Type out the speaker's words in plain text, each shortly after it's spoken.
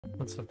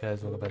What's up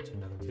guys, welcome back to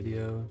another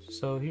video.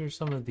 So here's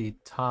some of the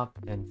top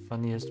and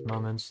funniest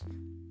moments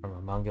from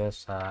Among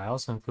Us. I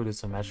also included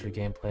some extra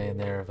gameplay in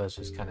there of us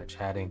just kind of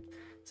chatting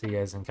so you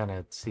guys can kind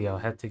of see how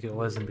hectic it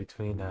was in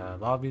between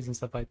lobbies and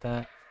stuff like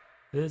that.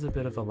 It is a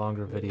bit of a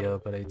longer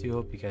video, but I do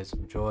hope you guys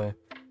enjoy.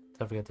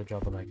 Don't forget to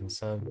drop a like and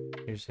sub.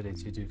 Here's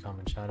today's YouTube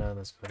comment shout out.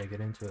 Let's go ahead and get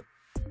into it.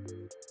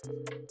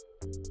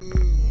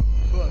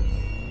 Fuck.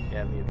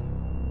 Yeah, mute.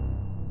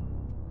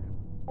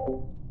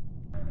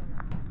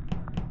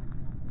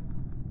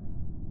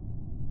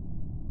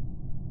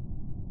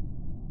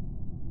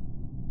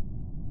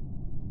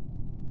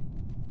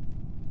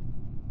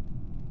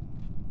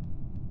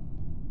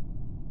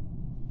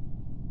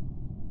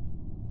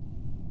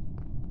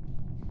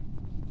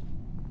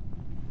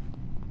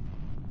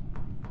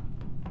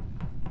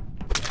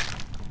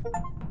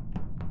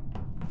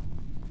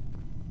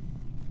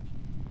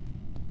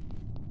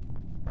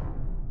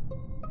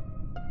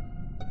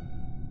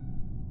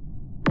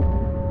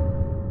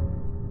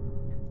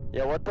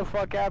 Yeah, what the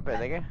fuck happened,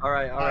 nigga?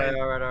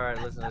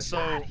 Alright, listen.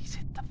 So,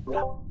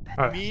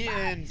 me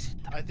and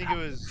I think it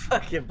was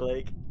Fucking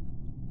Blake.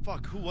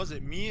 fuck. Who was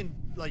it? Me and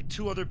like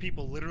two other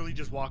people literally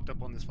just walked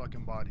up on this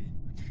fucking body.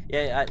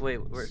 Yeah, wait,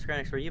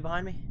 Scranix, were you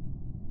behind me?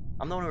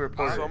 I'm the one who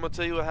reported. So I'm gonna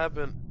tell you what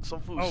happened.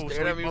 Some fool Oh, stared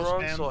so at me both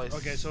wrong, spammed? so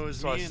Okay, so it was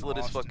so me I and slit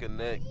his Austin. fucking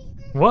neck.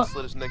 What?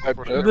 Slit his neck in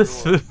front of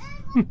This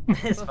everyone.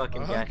 This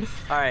fucking guy.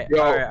 Alright, Yo,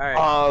 alright.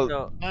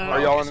 So, No, Are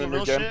y'all in so the new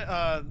real gym? shit.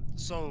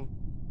 So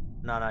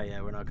no,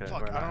 yeah, we're not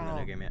Fuck, we're I not don't in the know.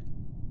 new game yet.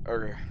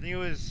 Okay. I think it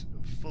was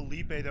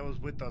Felipe that was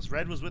with us.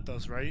 Red was with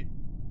us, right?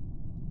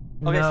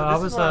 Okay, no, so I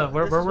this was is what,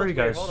 where this is were what's you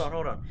weird. guys?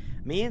 Hold on.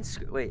 Me and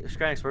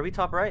Scranix, were we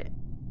top right?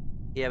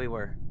 Yeah, we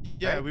were.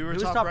 Yeah, Right? we were Who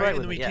was top right, and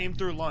with then we me? Yeah. came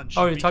through lunch.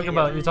 Oh, We you're talking came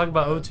about through,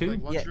 O2? like,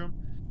 Yeah. lunchroom.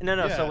 No,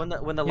 Yeah. so when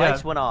the Yeah.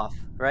 lights went off,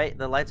 right?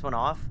 The lights went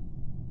off.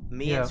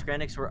 Me Yeah. and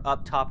Scranix were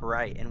up top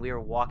right, and we were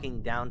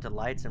walking down to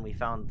lights, and we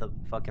found the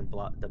fucking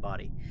the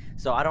body.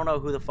 So I don't know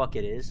who the fuck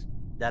it is.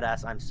 That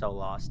ass, I'm so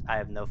lost. I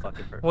have no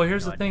fucking purpose. Well,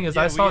 here's the thing is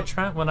Yeah, I saw we-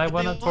 Trent when I the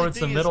went up only towards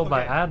the thing is- middle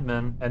by okay.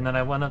 admin, and then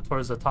I went up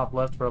towards the top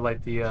left where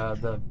like the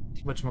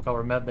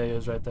whatchamacallit med bay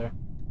is right there.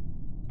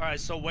 All right,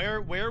 so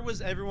where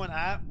was everyone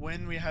at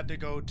when we had to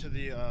go to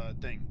the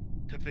thing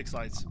to fix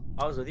lights?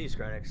 I was with you,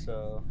 Scranix,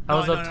 so... I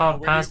was up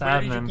top past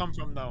where did you admin. come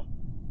from though?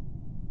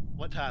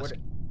 What task?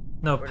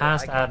 No, where did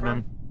past I come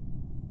admin. from?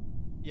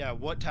 Yeah,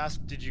 what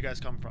task did you guys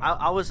come from?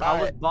 I was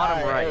bottom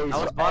right. I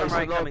was bottom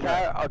right no coming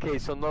cat. up. Okay,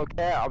 so no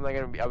cat. I'm not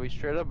gonna be. I'll be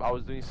straight up. I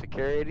was doing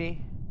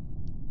security,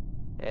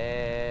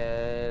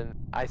 and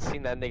I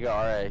seen that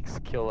nigga RX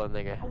kill a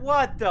nigga.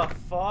 What the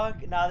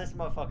fuck? Nah, this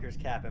motherfucker's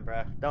capping,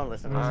 bro. Don't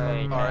listen to this. I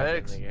ain't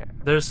RX? capping, nigga.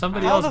 There's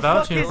somebody How else the fuck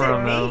vouching is for it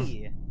him though.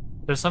 me?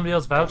 There's somebody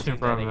else vouching seen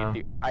for that him nigga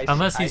though. do- I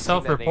Unless seen he that nigga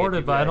self-reported,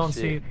 do but I that don't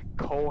shit see.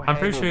 cold-handed, I'm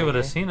pretty sure you would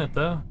have nigga. seen it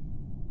though.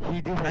 He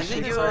did that I shit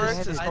think it's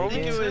cold-handed, RX's I think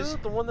homie it was- too.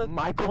 The one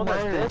Michael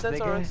that's dead, Myers, that's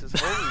nigga. RX's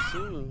homie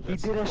too. He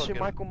That's did that shit, fucking-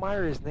 Michael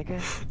Myers,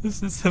 nigga.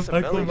 This is That's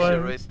Michael smelly shit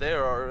Myers. right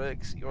there,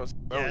 RX. You want some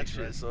smelly that's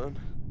shit, right. son.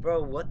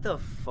 Bro, what the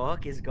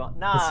fuck is going?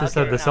 Nah, This is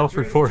okay, the nah,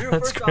 self-report, Drew,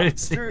 that's first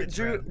crazy.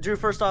 Off, Drew,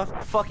 first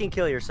off, fucking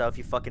kill yourself,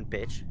 you fucking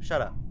bitch.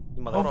 Shut up,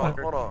 you Hold on,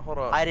 motherfucker. hold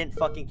on. I didn't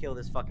fucking kill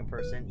this fucking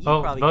person. You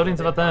Oh, probably voting's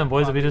killed about it. them,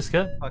 boys. If we just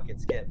skip. Fucking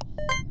skip.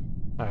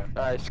 Alright.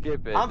 Alright,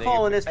 skip it. I'm nigga.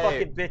 following this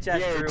Hey, fucking bitch ass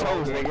yeah, Drew. toes,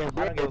 all game. nigga. I don't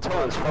Yeah, give a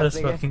toes, fuck. fuck, This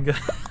nigga. fucking guy.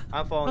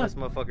 I'm following this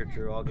motherfucker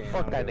Drew all game.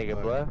 Fuck I that don't give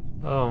a nigga, fuck.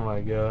 bro. Oh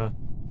my god.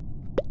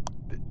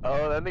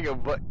 Oh, that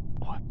nigga, but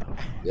what the?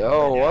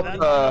 Yo, Yeah, what that the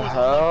was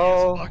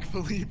hell? lucky as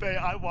fuck, Felipe.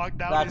 I walked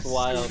down That's as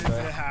wild, soon bro.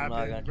 as it I'm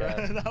not happened, gonna bro. cap.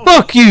 That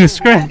Fuck was you, so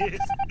Scram. obvious.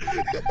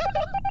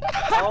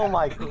 Oh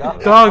my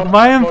god. Dog,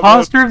 my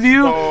imposter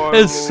view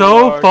is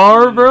so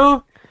far,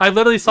 bro. I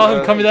literally saw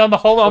him coming down the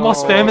hole,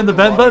 almost spamming the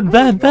vent button,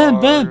 vent.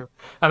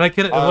 And I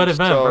couldn't, what I'm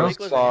event, bro?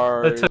 so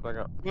sorry. It took-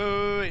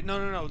 Wait,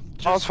 no.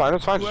 Oh, it's fine,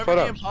 it's fine. Just Whoever put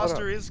the up.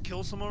 imposter is,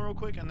 kill someone real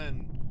quick, and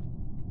then,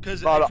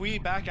 because No, no. if we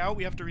back out,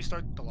 we have to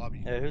restart the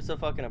lobby. Hey, who's the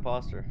fucking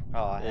imposter?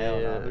 Oh hell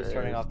no. Who's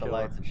turning off the killer.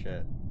 lights and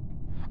shit?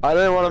 I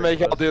didn't want to make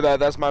y'all do that.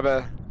 That's my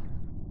bad.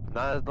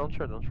 Nah, don't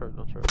trip.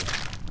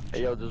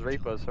 Hey, yo, just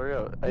rape us. Hurry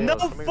up. Hey, No yo,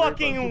 somebody rape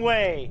fucking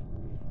way!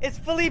 It's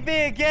Felipe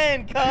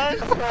again,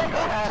 cunt!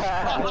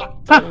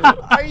 us.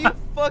 Are you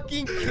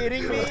fucking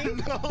kidding me?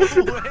 No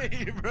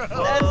way, bro.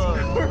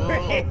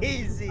 That's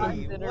crazy!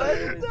 What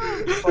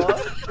the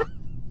fuck?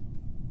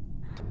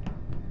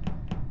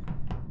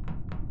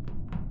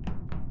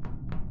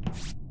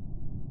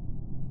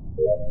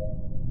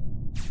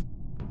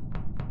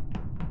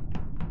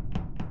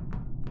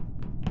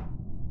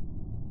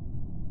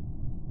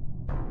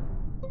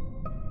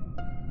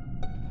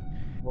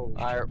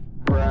 Alright,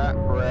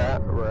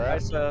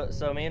 Alright,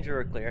 so me and Drew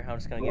are clear. I'm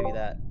just gonna give you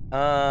that.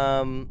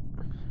 So,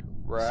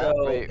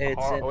 wait, it's in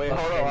hold fucking-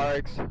 on,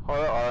 RX.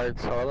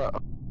 Hold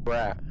on.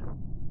 Rat.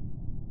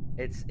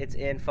 It's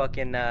in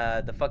fucking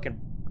the fucking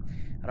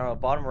I don't know,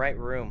 bottom right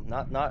room.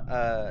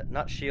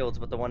 Not Shields,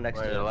 but the one next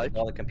Wait, to like-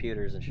 all the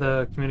computers and shit.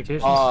 The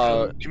communications?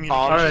 Communication.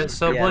 Alright,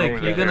 so Yeah, Blake, there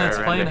you're you gonna go.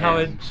 explain how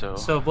it...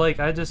 So Blake,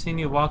 I just seen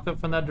you walk up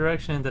from that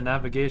direction into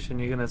navigation.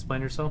 You gonna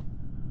explain yourself?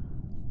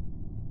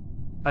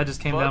 I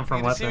just came Fuck, down from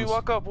you just see me weapons.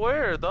 walk up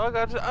where, dog?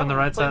 I On the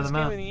right side of the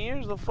map. This game in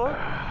years, the fuck?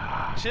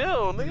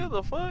 Chill, nigga,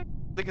 the fuck?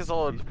 Niggas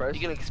all, you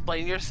gonna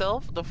explain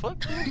yourself? The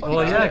fuck?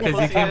 Well, yeah, because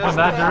you came from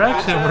that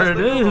direction where it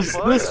is.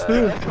 This You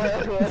food.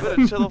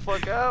 better chill the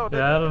fuck out.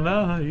 Yeah, I don't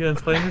know. You gonna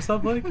explain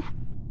yourself, Blake? The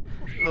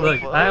Look,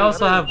 fuck? I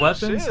also didn't have do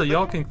weapons, shit, so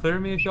y'all nigga. can clear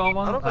me if y'all I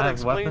want. don't I gotta have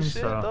explain weapons,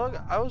 shit, so. dog.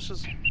 I was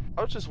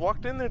just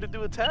walked in there to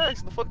do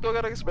attacks. The fuck do I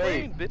gotta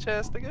explain, bitch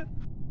ass nigga?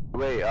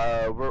 Wait,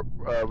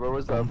 where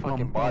was the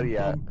fucking body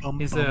at?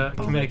 He's a It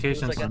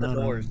communications. was like at the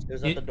doors. It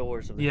was at the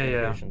doors of the Yeah,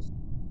 yeah. communications.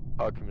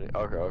 Oh,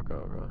 okay.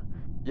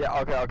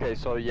 Yeah, okay.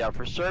 So yeah,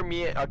 for sure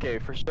me and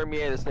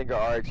this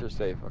nigga RX are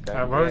safe. Okay.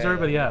 Where was Yeah,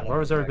 everybody yeah, at? Where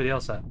was everybody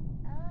else at?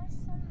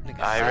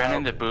 I ran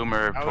into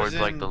Boomer I towards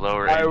was like in- the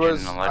lower I engine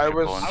was- and I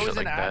electrical was- and I shit was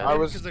in like that. I admin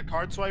was- because the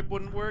card swipe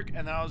wouldn't work,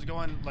 and then I was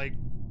going like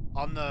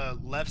on the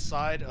left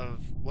side of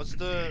what's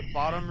the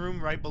bottom room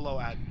right below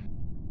admin.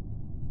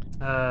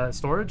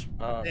 Storage?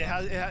 It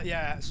has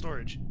yeah,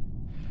 storage.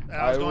 And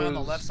I was going on the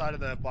was- left side of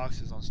the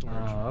boxes on storage.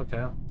 Oh,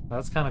 okay.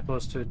 That's kind of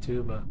close to it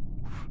too, but.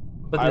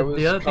 I But was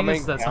the other thing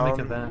is coming that somebody down-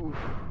 could vent.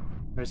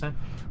 What are you saying?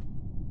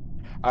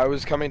 I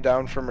was coming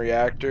down from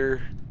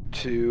reactor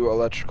to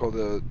electrical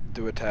to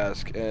do a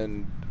task,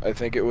 and I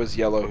think it was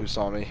Yellow who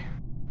saw me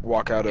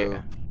walk out Yeah.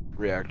 of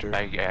reactor.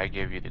 I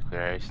gave you the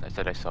clear. I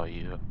said I saw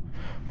you.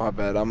 My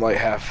bad. I'm like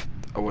half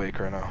awake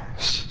right now.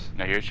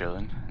 No, you're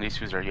chilling. These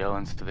fools are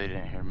yelling, so they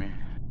didn't hear me.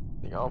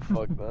 Y'all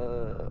fucked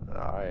up.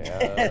 Alright.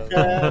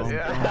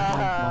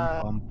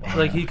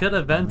 Like, he could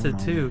have vented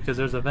too, because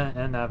there's a vent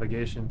and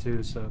navigation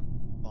too, so.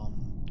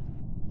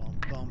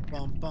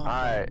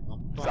 Alright,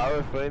 so I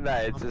was feeling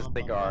that it's this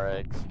nigga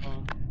RX.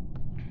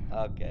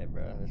 Okay,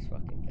 bro, this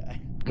fucking guy.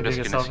 I'm You just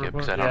think it's gonna skip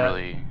because I don't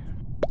self-report? really.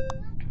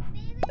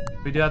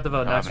 We do have to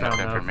vote I don't next have enough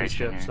round though if we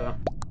information skip, here.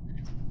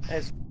 so.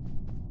 It's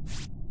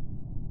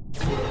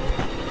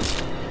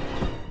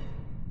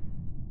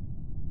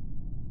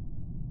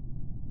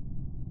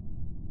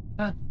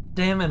God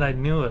damn it, I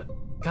knew it.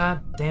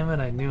 God damn it,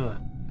 I knew it.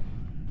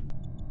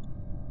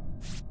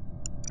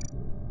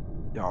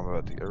 Yo, I'm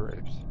about to get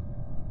raped.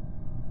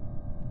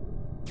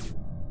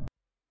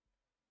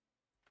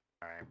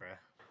 Alright, bro.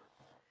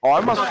 Oh,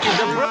 I must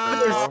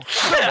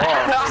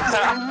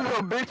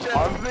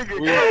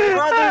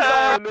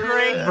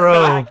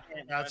Bro,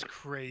 That's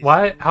crazy.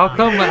 why? How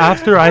come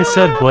after I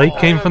said Blake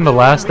came from the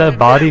last dead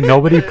body,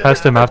 nobody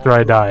pressed him after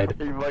I died?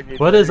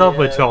 What is up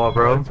with y'all,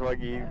 bro?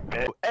 Hey,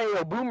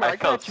 yo, Boomer, I felt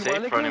got you,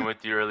 safe my running nigga.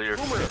 with you earlier.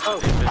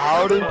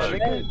 How did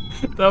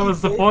you? That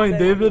was the point,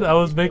 David. I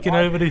was making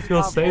everybody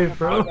feel safe,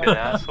 bro. Fucking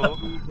asshole.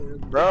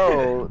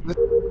 Bro, this-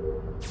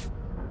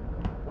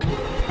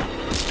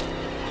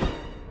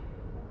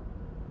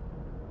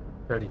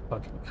 Dirty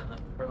fucking cunt,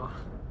 bro.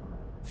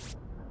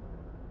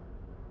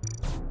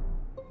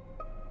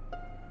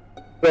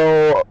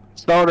 so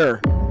Stoner,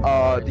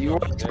 do you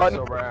want to Yeah, start?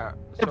 so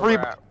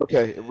rap.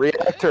 Okay,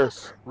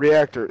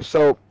 reactor.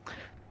 So,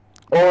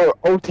 or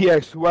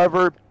OTX,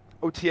 whoever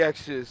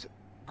OTX is,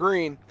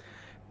 green.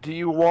 Do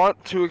you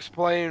want to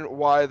explain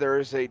why there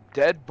is a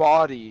dead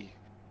body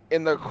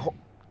in the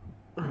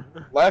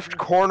left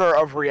corner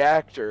of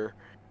reactor,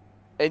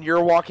 and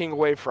you're walking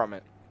away from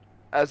it,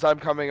 as I'm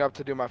coming up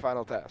to do my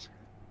final task?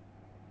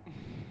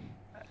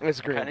 It's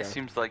green. Kind of guys.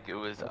 seems like it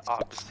was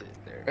opposite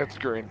there. It's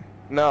green.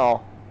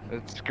 No,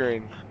 it's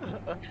green.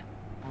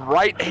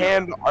 Right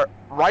hand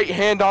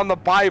on the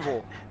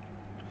Bible.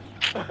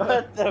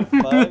 what the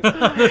fuck?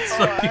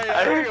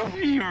 I think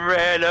he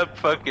ran up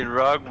fucking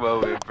wrong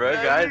moment, bro.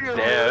 God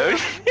damn.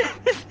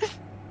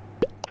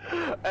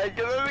 Hey,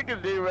 can I make a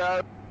name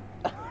out?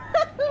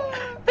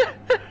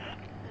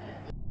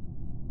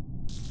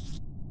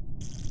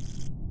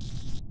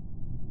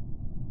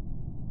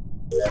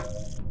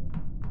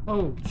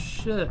 Oh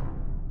shit.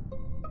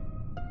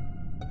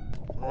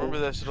 Remember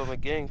that shit on the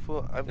gang,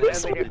 fool? I've been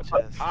This bitch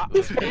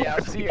ass. Yeah, I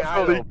see. I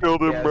Totally know.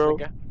 killed him, Yeah, bro.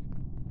 nigga.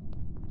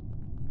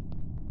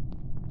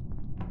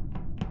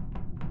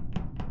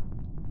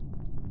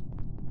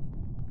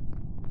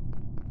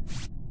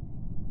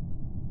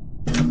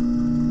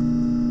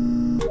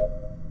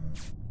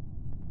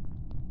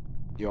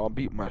 Yo, I'm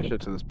beating my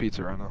shit to this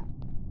pizza right now.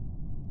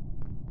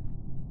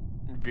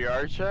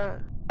 VR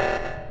chat?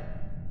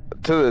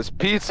 To this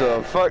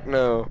pizza? Fuck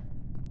no.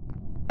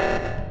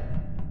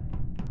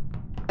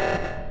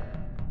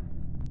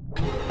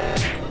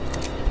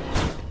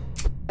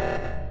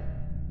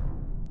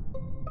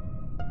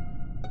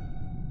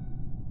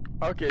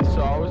 Okay,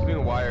 so I was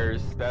doing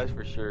wires, that's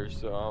for sure.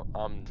 So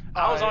I'm.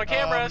 I was on Alright,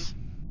 cameras.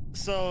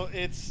 So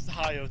it's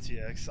high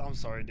OTX. I'm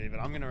sorry, David.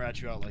 I'm gonna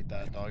rat you out like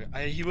that, dog.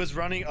 He was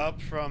running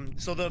up from.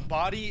 So the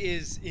body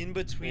is in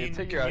between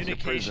take your ass to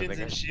prison, communications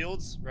and nigga.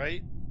 shields,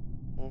 right?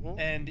 Mhm.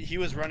 And he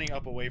was running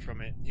up away from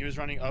it. He was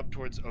running up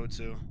towards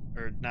O2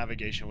 or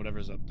navigation,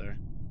 whatever's up there.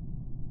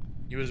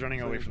 He was running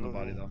So away he's from the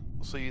body running-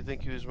 though. So you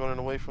think he was running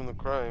away from the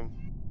crime?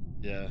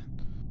 Yeah.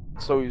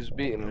 So he's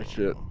beating the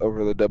shit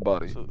over the dead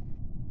body.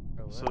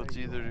 So it's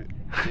either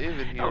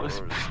David here I or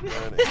was-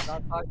 Stannis.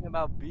 Not talking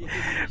about being.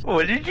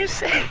 What did you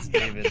say? It's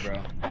David,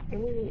 bro.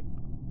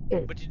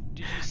 But did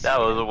you see That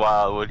was him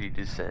wild what he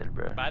just said,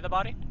 bro. by the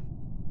body?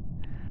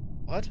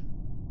 What?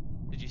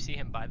 Did you see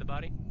him by the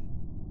body?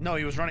 No,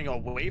 he was running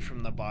away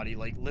from the body,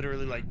 like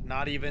literally, like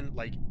not even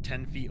like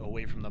 10 feet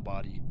away from the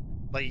body.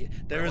 Like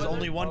there was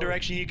only one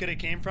direction he could have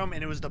came from,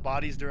 and it was the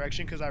body's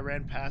direction. Because I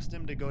ran past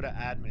him to go to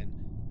admin,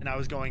 and I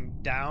was going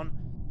down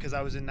because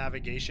I was in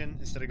navigation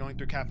instead of going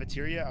through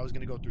cafeteria. I was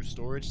gonna go through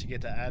storage to get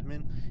to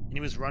admin, and he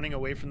was running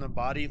away from the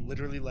body,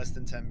 literally less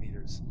than 10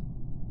 meters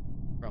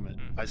from it.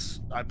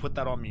 I put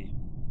that on me.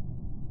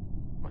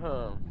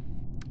 All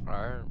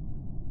right.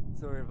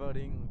 So we're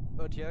voting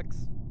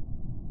OTX?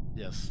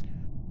 Yes.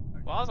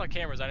 Well, I was on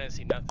cameras, I didn't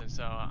see nothing,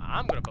 so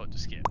I'm gonna vote to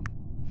skip.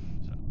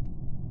 So.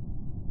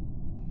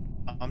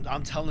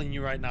 I'm telling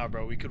you right now,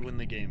 bro, we could win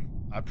the game.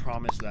 I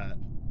promise that.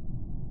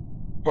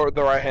 Put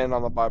the right hand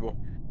on the Bible.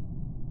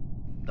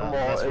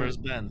 That's where it's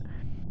been.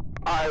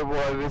 Alright,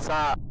 well, if it's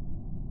not.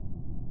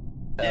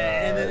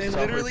 Yeah, and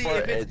literally,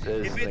 if it's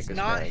niggas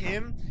not bad.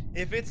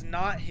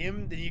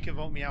 him, then you can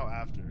vote me out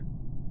after,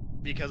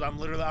 because I'm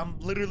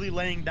literally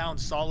laying down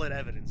solid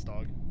evidence,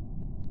 dog.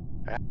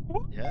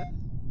 Yeah,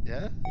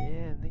 yeah.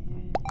 Yeah, nigga.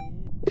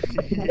 You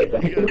gotta say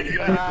it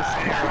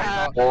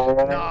right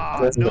now.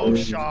 Nah, no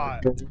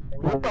shot.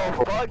 What the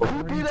fuck?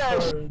 Who did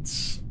that shit?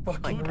 Retards.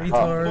 Fucking I voted to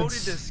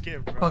retards.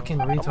 skip, bro. Fucking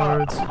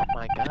retards. Oh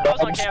my god. I was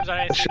on cams,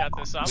 I didn't see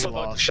nothing, so I'm gonna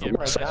vote to Lost. skip. Oh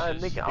my god,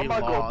 nigga, I'm We about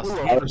to go lost.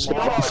 pull We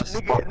up. lost.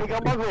 Nigga,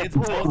 I'm about to It's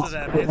go pull both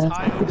up. of them. It's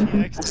high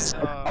OTX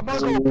and I'm about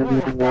to go pull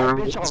up that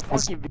bitch on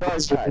fucking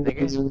VR chat,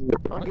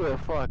 nigga. I don't give a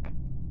fuck.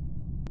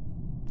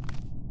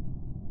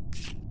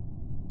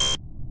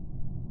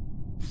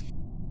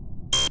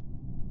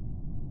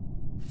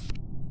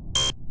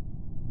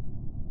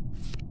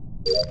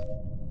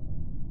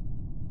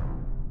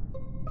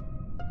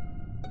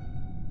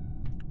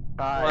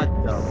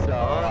 What the So fuck?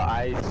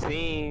 I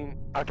seen.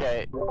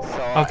 Okay,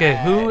 so. Okay,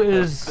 who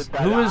is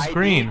the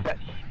green? ID,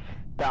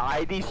 the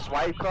ID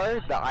swipe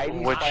card. The ID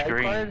Which swipe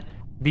green? card.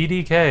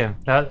 BDK.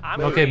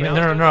 I'm Okay, agree. no,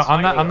 I'm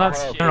not,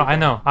 Shit. no, I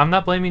know. I'm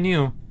not blaming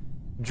you.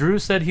 Drew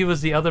said he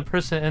was the other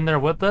person in there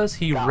with us.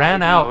 He Yeah,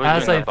 ran I out was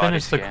as doing I a body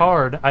finished the scan.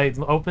 card. I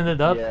opened it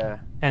up, Yeah.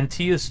 and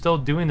T is still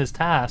doing his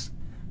task.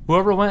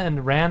 Whoever went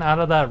and ran out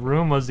of that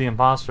room was the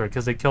imposter,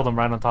 because they killed him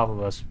right on top of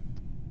us.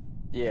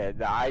 Yeah,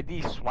 the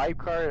ID swipe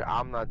card.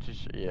 I'm not too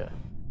sure. Yeah.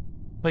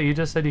 Wait, you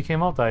just said you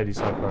came out the ID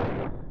swipe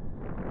card.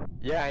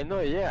 Yeah, I know.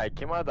 Yeah, I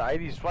came out the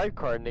ID swipe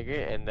card,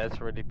 nigga, and that's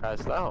where they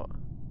passed out.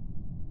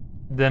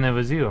 Then it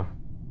was you.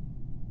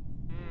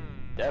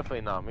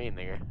 Definitely not me,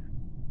 nigga.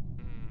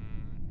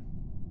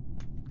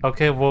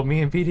 Okay, well,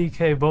 me and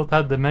BDK both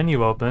had the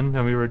menu open,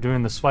 and we were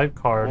doing the swipe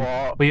card.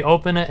 Well, We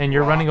open it, and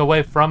you're running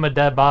away from a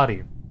dead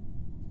body.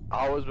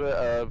 I was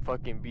with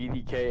fucking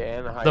BDK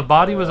and The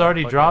body was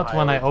already fucking dropped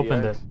when I IOTX.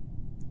 opened it.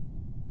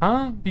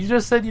 Huh? You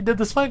just said you did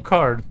the swipe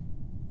card.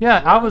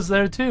 Yeah, I was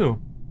there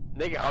too.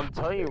 Nigga, I'm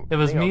telling you. It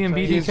was nigga, me I'm and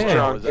telling you He's BDK. where I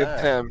drunk. was It's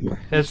at. him.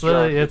 It's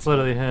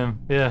literally him.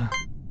 Yeah.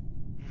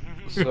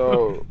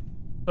 So,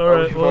 All are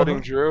we right. Well, voting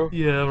Drew?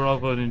 yeah, we're all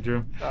voting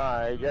Drew.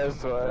 Alright,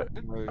 guess what?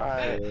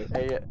 Alright,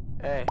 hey.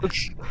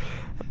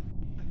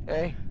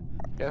 Hey,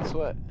 guess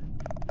what?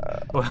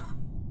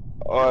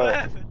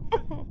 Alright.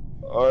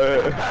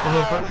 Alright.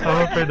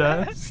 I'm afraid to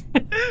ask.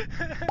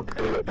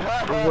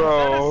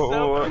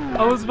 Bro.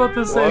 I was about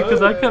to say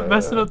because I kept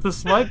messing up the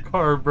swipe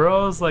card,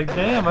 bro. I was like,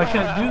 damn, I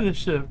can't do this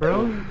shit,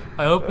 bro.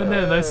 I opened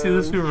it and I see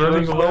this dude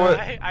running There's no away.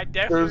 way- I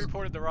definitely There's-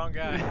 reported the wrong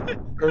guy.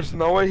 There's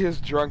no way his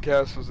drunk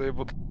ass was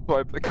able to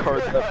swipe the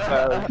card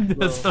that fast.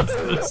 That's what I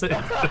was gonna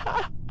say.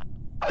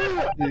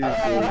 Jesus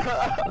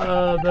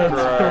Oh, that's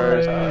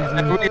Christ.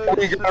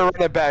 crazy. We gotta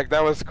run it back.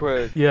 That was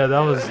quick. Yeah, that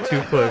was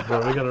too quick, bro.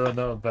 We gotta run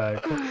that one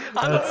back.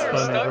 I That's thought we were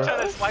funny, stuck bro.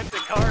 trying to swipe the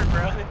card,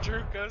 bro. And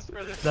Drew goes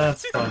for the.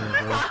 That's funny,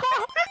 bro.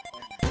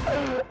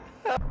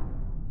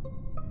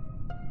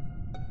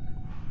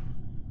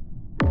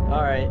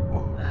 Alright.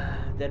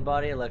 Dead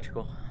body,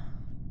 electrical.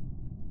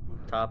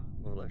 Top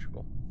of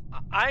electrical.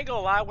 I ain't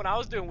gonna lie, when I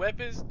was doing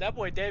weapons, that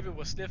boy David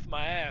was sniffing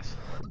my ass.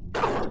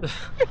 I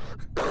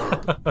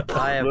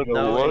have Little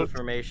no what?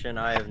 information.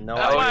 I have no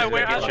That's why I idea.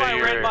 went. That's sure why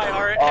I ran you're- by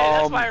RX.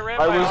 That's why I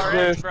ran I by was RX,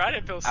 with- bro. I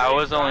didn't feel safe. I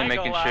was bro. only ain't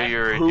gonna making lie. sure you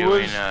were Who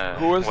doing was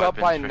who was up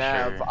weapons by for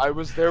Nav? sure. I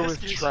was there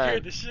with You scared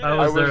Trent. the shit I out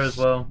was of there me. as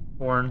well,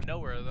 Warren.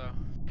 Nowhere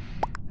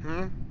though.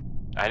 Hmm?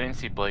 I didn't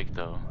see Blake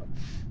though.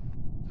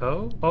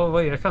 Oh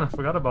wait, I kind of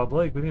forgot about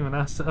Blake. We didn't even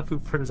ask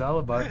Sefu for his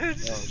alibi. Oh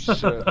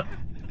shit.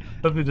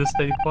 Sefu just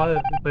stayed quiet,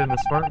 playing the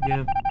smart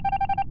game.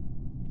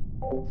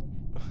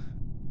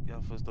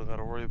 Y'all still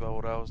gotta worry about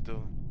what I was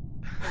doing.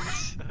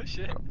 Oh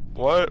shit.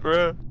 What,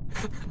 bro?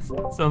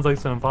 Sounds like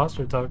some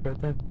imposter talk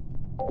right there.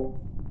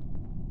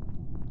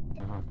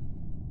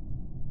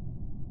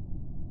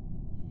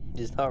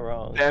 He's not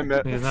wrong. Damn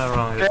it. He's not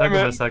wrong. It Damn took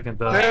him it. a second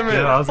though. Damn it.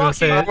 Yeah, I was gonna Fuck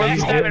say you, it, that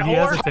was he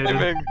hesitated.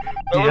 Timing. He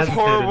That was hesitated.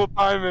 horrible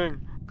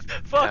timing.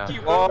 Fuck Yeah.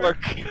 you, Fuck. Boomer.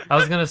 I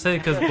was gonna say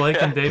because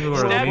Blake and David were with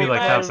Stabbing me like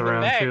my half ass the in the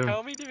round back, too.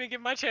 homie. Didn't even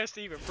get my chance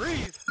to even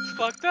breathe. It's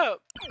fucked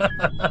up.